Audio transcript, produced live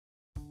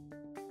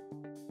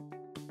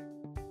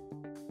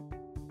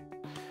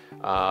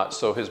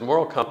So his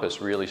moral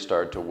compass really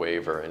started to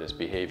waver and his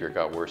behavior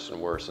got worse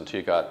and worse until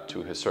he got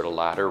to his sort of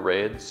latter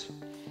raids,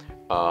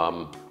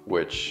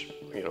 which,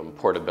 you know,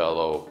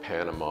 Portobello,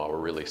 Panama were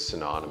really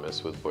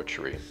synonymous with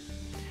butchery.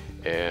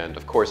 And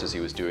of course, as he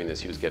was doing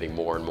this, he was getting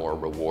more and more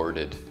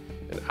rewarded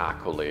and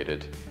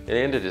accoladed. It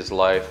ended his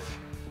life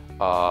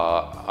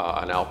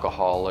an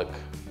alcoholic,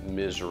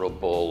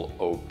 miserable,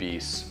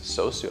 obese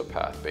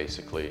sociopath,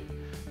 basically.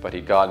 But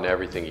he'd gotten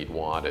everything he'd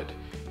wanted.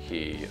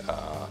 He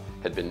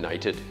had been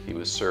knighted. He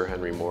was Sir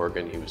Henry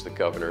Morgan. He was the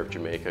governor of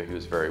Jamaica. He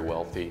was very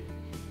wealthy.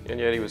 And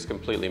yet he was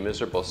completely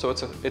miserable. So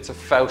it's a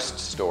Faust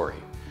story.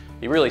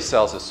 He really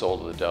sells his soul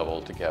to the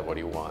devil to get what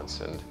he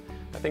wants. And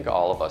I think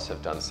all of us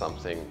have done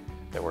something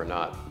that we're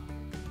not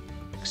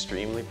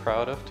extremely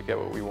proud of to get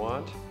what we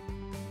want.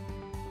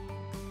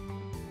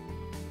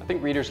 I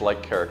think readers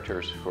like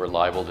characters who are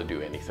liable to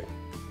do anything.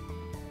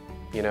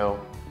 You know,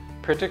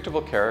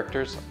 predictable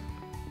characters,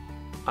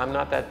 I'm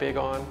not that big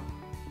on,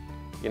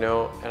 you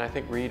know, and I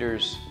think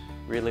readers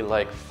really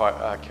like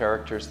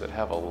characters that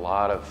have a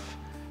lot of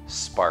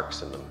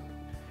sparks in them.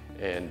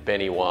 And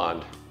Benny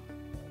Wand,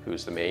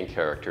 who's the main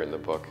character in the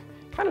book,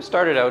 kind of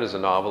started out as a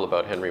novel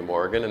about Henry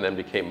Morgan and then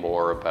became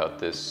more about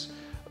this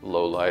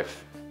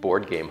low-life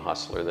board game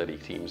hustler that he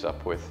teams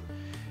up with.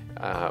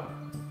 I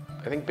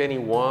think Benny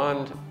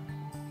Wand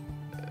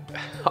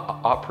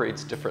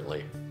operates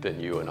differently than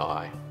you and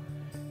I,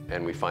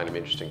 and we find him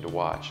interesting to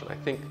watch. And I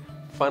think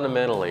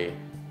fundamentally,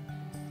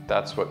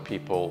 that's what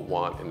people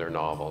want in their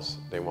novels.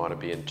 They want to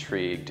be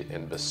intrigued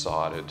and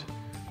besotted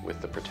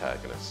with the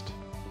protagonist.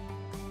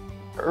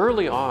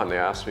 Early on, they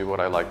asked me what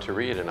I like to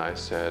read, and I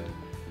said,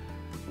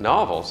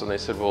 novels. And they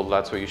said, well,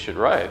 that's what you should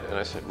write. And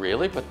I said,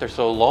 really? But they're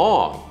so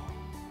long.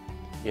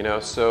 You know,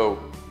 so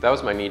that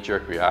was my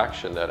knee-jerk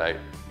reaction, that I,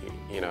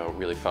 you know,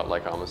 really felt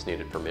like I almost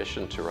needed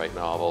permission to write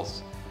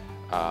novels.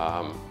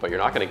 But you're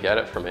not going to get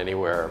it from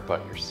anywhere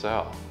but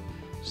yourself.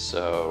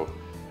 So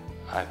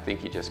I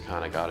think you just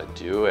kind of got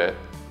to do it.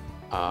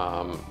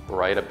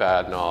 Write a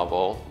bad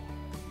novel,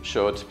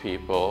 show it to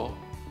people,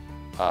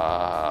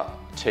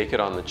 take it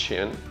on the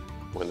chin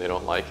when they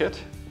don't like it,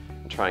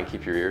 and try and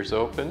keep your ears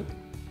open.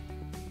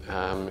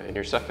 And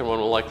your second one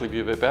will likely be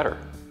a bit better.